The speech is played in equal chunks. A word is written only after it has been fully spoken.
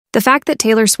The fact that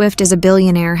Taylor Swift is a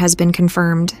billionaire has been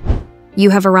confirmed. You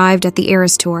have arrived at the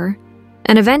Eras Tour.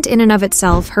 An event in and of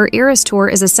itself, her Eras Tour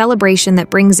is a celebration that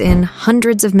brings in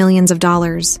hundreds of millions of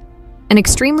dollars. An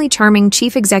extremely charming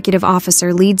chief executive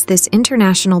officer leads this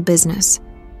international business,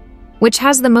 which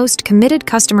has the most committed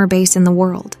customer base in the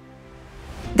world.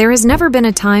 There has never been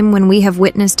a time when we have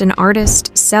witnessed an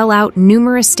artist sell out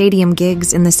numerous stadium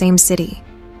gigs in the same city.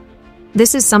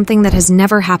 This is something that has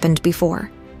never happened before.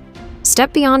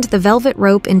 Step beyond the velvet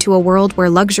rope into a world where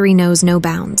luxury knows no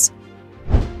bounds.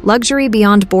 Luxury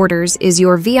Beyond Borders is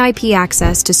your VIP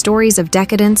access to stories of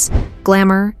decadence,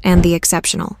 glamour, and the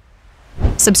exceptional.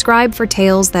 Subscribe for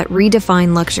tales that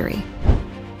redefine luxury.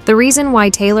 The reason why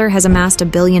Taylor has amassed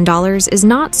 $1 billion is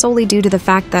not solely due to the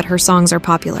fact that her songs are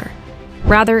popular.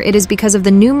 Rather, it is because of the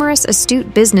numerous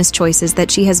astute business choices that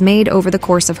she has made over the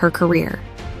course of her career.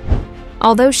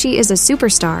 Although she is a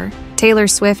superstar, Taylor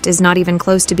Swift is not even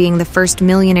close to being the first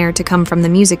millionaire to come from the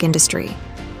music industry.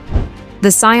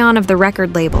 The scion of the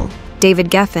record label, David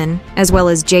Geffen, as well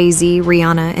as Jay-Z,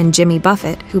 Rihanna, and Jimmy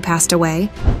Buffett, who passed away,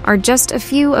 are just a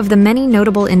few of the many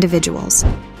notable individuals.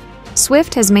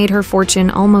 Swift has made her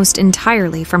fortune almost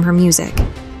entirely from her music,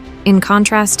 in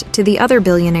contrast to the other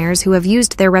billionaires who have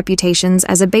used their reputations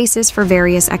as a basis for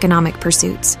various economic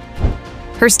pursuits.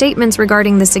 Her statements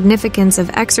regarding the significance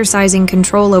of exercising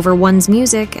control over one's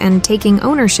music and taking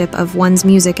ownership of one's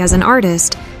music as an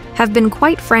artist have been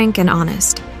quite frank and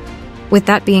honest. With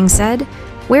that being said,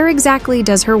 where exactly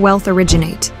does her wealth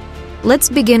originate? Let's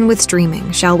begin with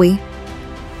streaming, shall we?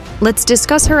 Let's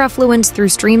discuss her affluence through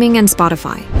streaming and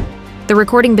Spotify. The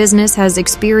recording business has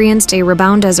experienced a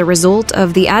rebound as a result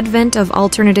of the advent of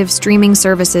alternative streaming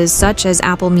services such as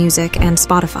Apple Music and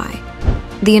Spotify.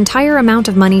 The entire amount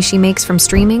of money she makes from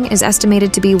streaming is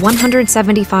estimated to be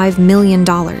 $175 million.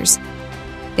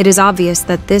 It is obvious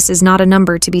that this is not a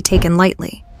number to be taken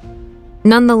lightly.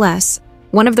 Nonetheless,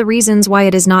 one of the reasons why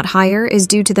it is not higher is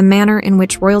due to the manner in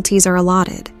which royalties are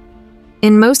allotted.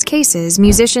 In most cases,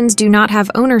 musicians do not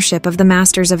have ownership of the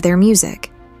masters of their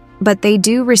music, but they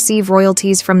do receive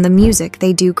royalties from the music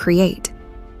they do create.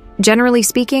 Generally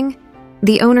speaking,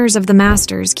 the owners of the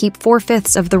masters keep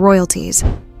 4/5 of the royalties,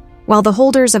 while the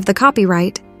holders of the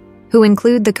copyright, who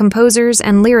include the composers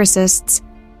and lyricists,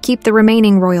 keep the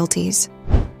remaining royalties.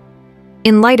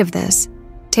 In light of this,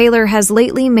 Taylor has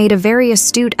lately made a very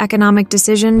astute economic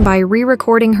decision by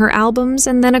re-recording her albums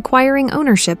and then acquiring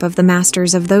ownership of the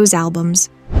masters of those albums.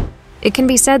 It can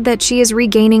be said that she is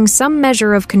regaining some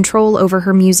measure of control over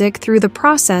her music through the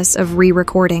process of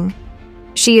re-recording.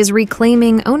 She is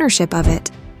reclaiming ownership of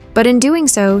it, but in doing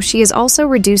so, she is also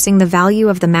reducing the value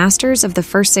of the masters of the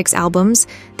first 6 albums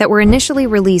that were initially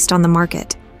released on the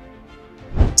market.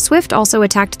 Swift also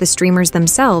attacked the streamers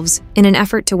themselves in an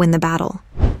effort to win the battle.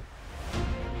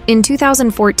 In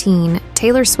 2014,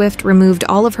 Taylor Swift removed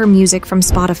all of her music from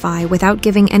Spotify without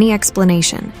giving any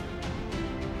explanation.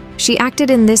 She acted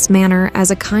in this manner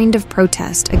as a kind of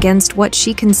protest against what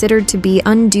she considered to be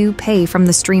undue pay from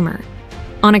the streamer.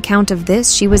 On account of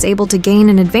this, she was able to gain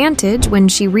an advantage when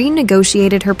she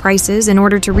renegotiated her prices in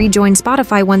order to rejoin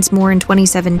Spotify once more in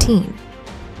 2017.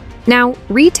 Now,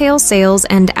 retail sales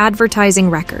and advertising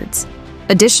records.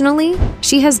 Additionally,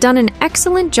 she has done an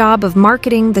excellent job of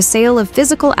marketing the sale of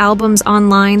physical albums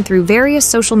online through various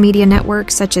social media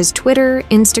networks such as Twitter,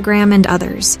 Instagram, and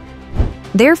others.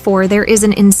 Therefore, there is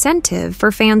an incentive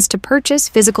for fans to purchase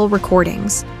physical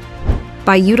recordings.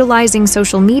 By utilizing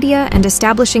social media and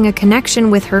establishing a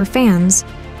connection with her fans,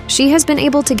 she has been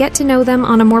able to get to know them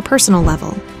on a more personal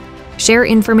level, share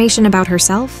information about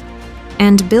herself,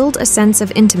 and build a sense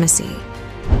of intimacy.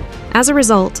 As a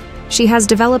result, she has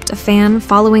developed a fan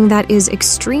following that is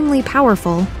extremely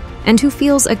powerful and who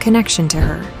feels a connection to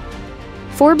her.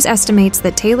 Forbes estimates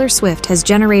that Taylor Swift has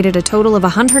generated a total of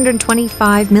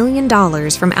 $125 million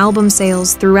from album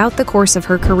sales throughout the course of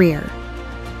her career.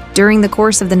 During the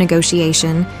course of the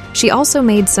negotiation, she also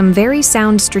made some very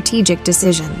sound strategic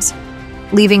decisions.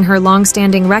 Leaving her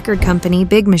long-standing record company,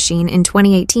 Big Machine, in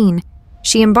 2018,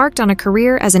 she embarked on a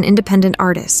career as an independent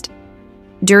artist.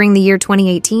 During the year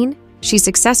 2018, she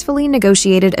successfully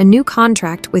negotiated a new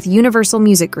contract with Universal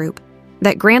Music Group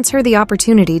that grants her the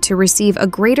opportunity to receive a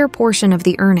greater portion of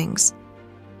the earnings.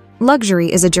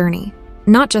 Luxury is a journey,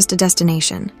 not just a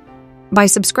destination. By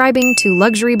subscribing to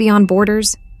Luxury Beyond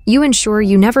Borders, you ensure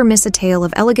you never miss a tale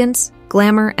of elegance,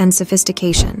 glamour, and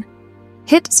sophistication.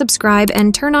 Hit subscribe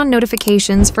and turn on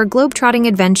notifications for globetrotting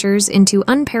adventures into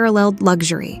unparalleled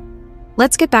luxury.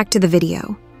 Let's get back to the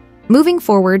video. Moving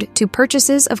forward to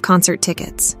purchases of concert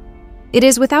tickets. It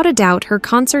is without a doubt her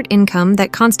concert income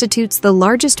that constitutes the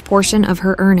largest portion of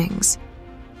her earnings.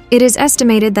 It is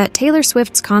estimated that Taylor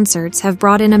Swift's concerts have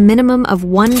brought in a minimum of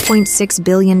 $1.6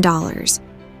 billion,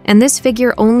 and this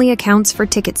figure only accounts for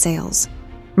ticket sales.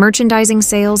 Merchandising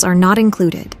sales are not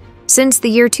included. Since the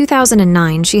year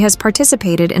 2009, she has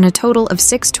participated in a total of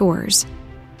 6 tours.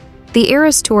 The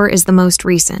Eras Tour is the most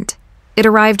recent. It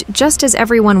arrived just as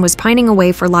everyone was pining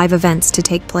away for live events to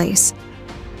take place.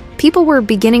 People were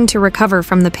beginning to recover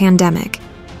from the pandemic,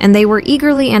 and they were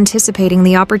eagerly anticipating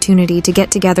the opportunity to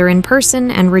get together in person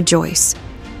and rejoice.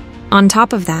 On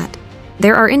top of that,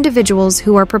 there are individuals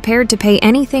who are prepared to pay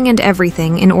anything and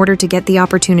everything in order to get the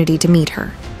opportunity to meet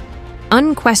her.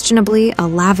 Unquestionably a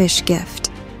lavish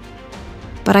gift.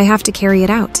 But I have to carry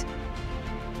it out.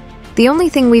 The only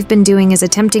thing we've been doing is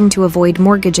attempting to avoid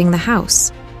mortgaging the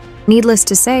house. Needless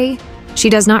to say, she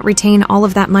does not retain all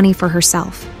of that money for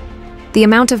herself. The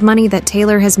amount of money that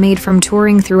Taylor has made from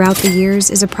touring throughout the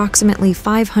years is approximately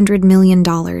 $500 million,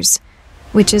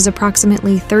 which is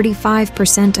approximately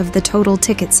 35% of the total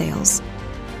ticket sales.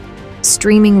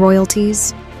 Streaming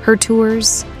royalties, her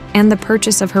tours, and the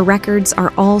purchase of her records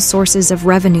are all sources of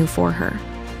revenue for her.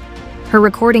 Her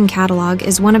recording catalog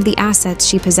is one of the assets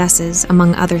she possesses,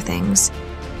 among other things.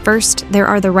 First, there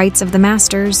are the rights of the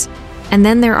masters, and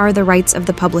then there are the rights of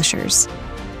the publishers.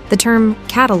 The term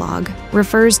catalog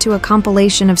refers to a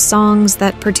compilation of songs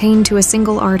that pertain to a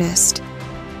single artist.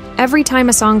 Every time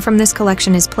a song from this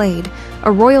collection is played,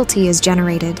 a royalty is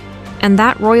generated, and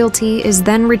that royalty is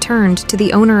then returned to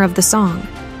the owner of the song.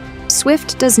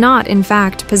 Swift does not, in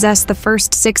fact, possess the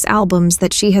first 6 albums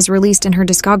that she has released in her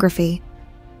discography.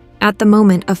 At the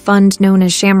moment, a fund known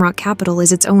as Shamrock Capital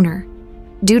is its owner.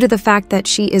 Due to the fact that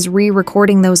she is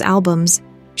re-recording those albums,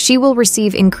 she will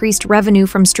receive increased revenue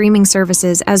from streaming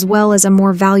services as well as a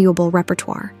more valuable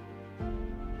repertoire.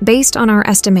 Based on our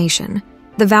estimation,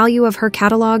 the value of her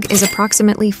catalog is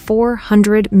approximately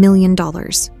 $400 million.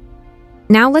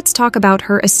 Now let's talk about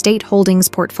her estate holdings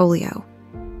portfolio.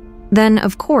 Then,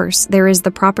 of course, there is the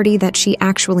property that she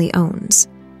actually owns.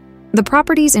 The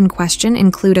properties in question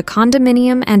include a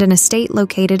condominium and an estate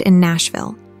located in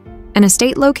Nashville, an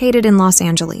estate located in Los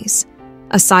Angeles,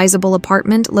 a sizable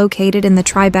apartment located in the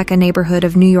Tribeca neighborhood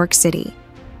of New York City,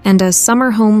 and a summer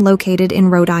home located in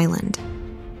Rhode Island.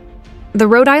 The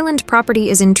Rhode Island property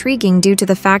is intriguing due to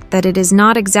the fact that it is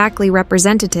not exactly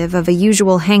representative of a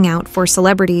usual hangout for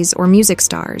celebrities or music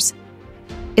stars.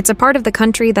 It's a part of the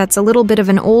country that's a little bit of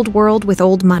an old world with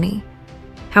old money.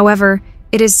 However,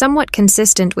 it is somewhat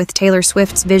consistent with Taylor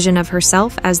Swift's vision of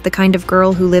herself as the kind of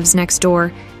girl who lives next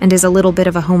door and is a little bit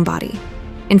of a homebody.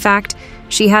 In fact,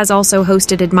 she has also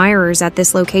hosted admirers at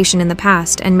this location in the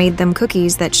past and made them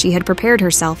cookies that she had prepared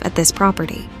herself at this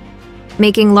property.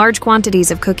 Making large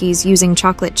quantities of cookies using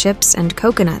chocolate chips and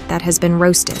coconut that has been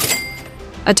roasted.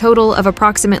 A total of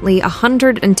approximately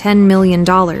 $110 million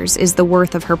is the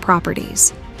worth of her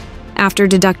properties. After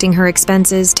deducting her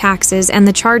expenses, taxes, and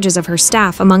the charges of her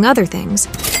staff, among other things,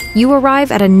 you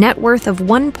arrive at a net worth of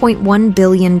 $1.1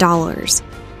 billion.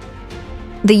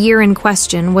 The year in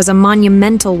question was a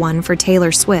monumental one for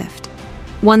Taylor Swift,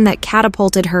 one that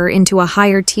catapulted her into a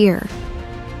higher tier.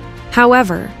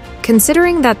 However,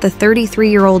 considering that the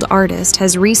 33-year-old artist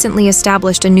has recently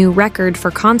established a new record for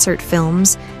concert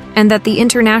films and that the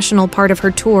international part of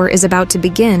her tour is about to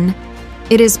begin,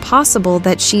 it is possible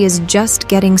that she is just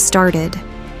getting started.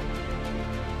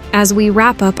 As we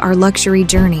wrap up our luxury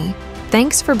journey,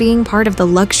 thanks for being part of the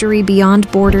Luxury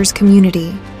Beyond Borders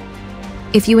community.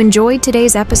 If you enjoyed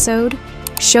today's episode,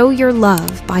 show your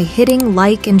love by hitting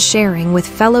like and sharing with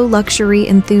fellow luxury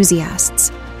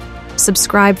enthusiasts.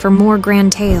 Subscribe for more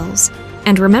grand tales,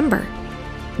 and remember,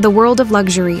 the world of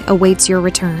luxury awaits your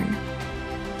return.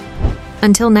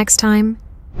 Until next time,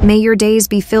 may your days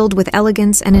be filled with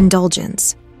elegance and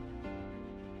indulgence.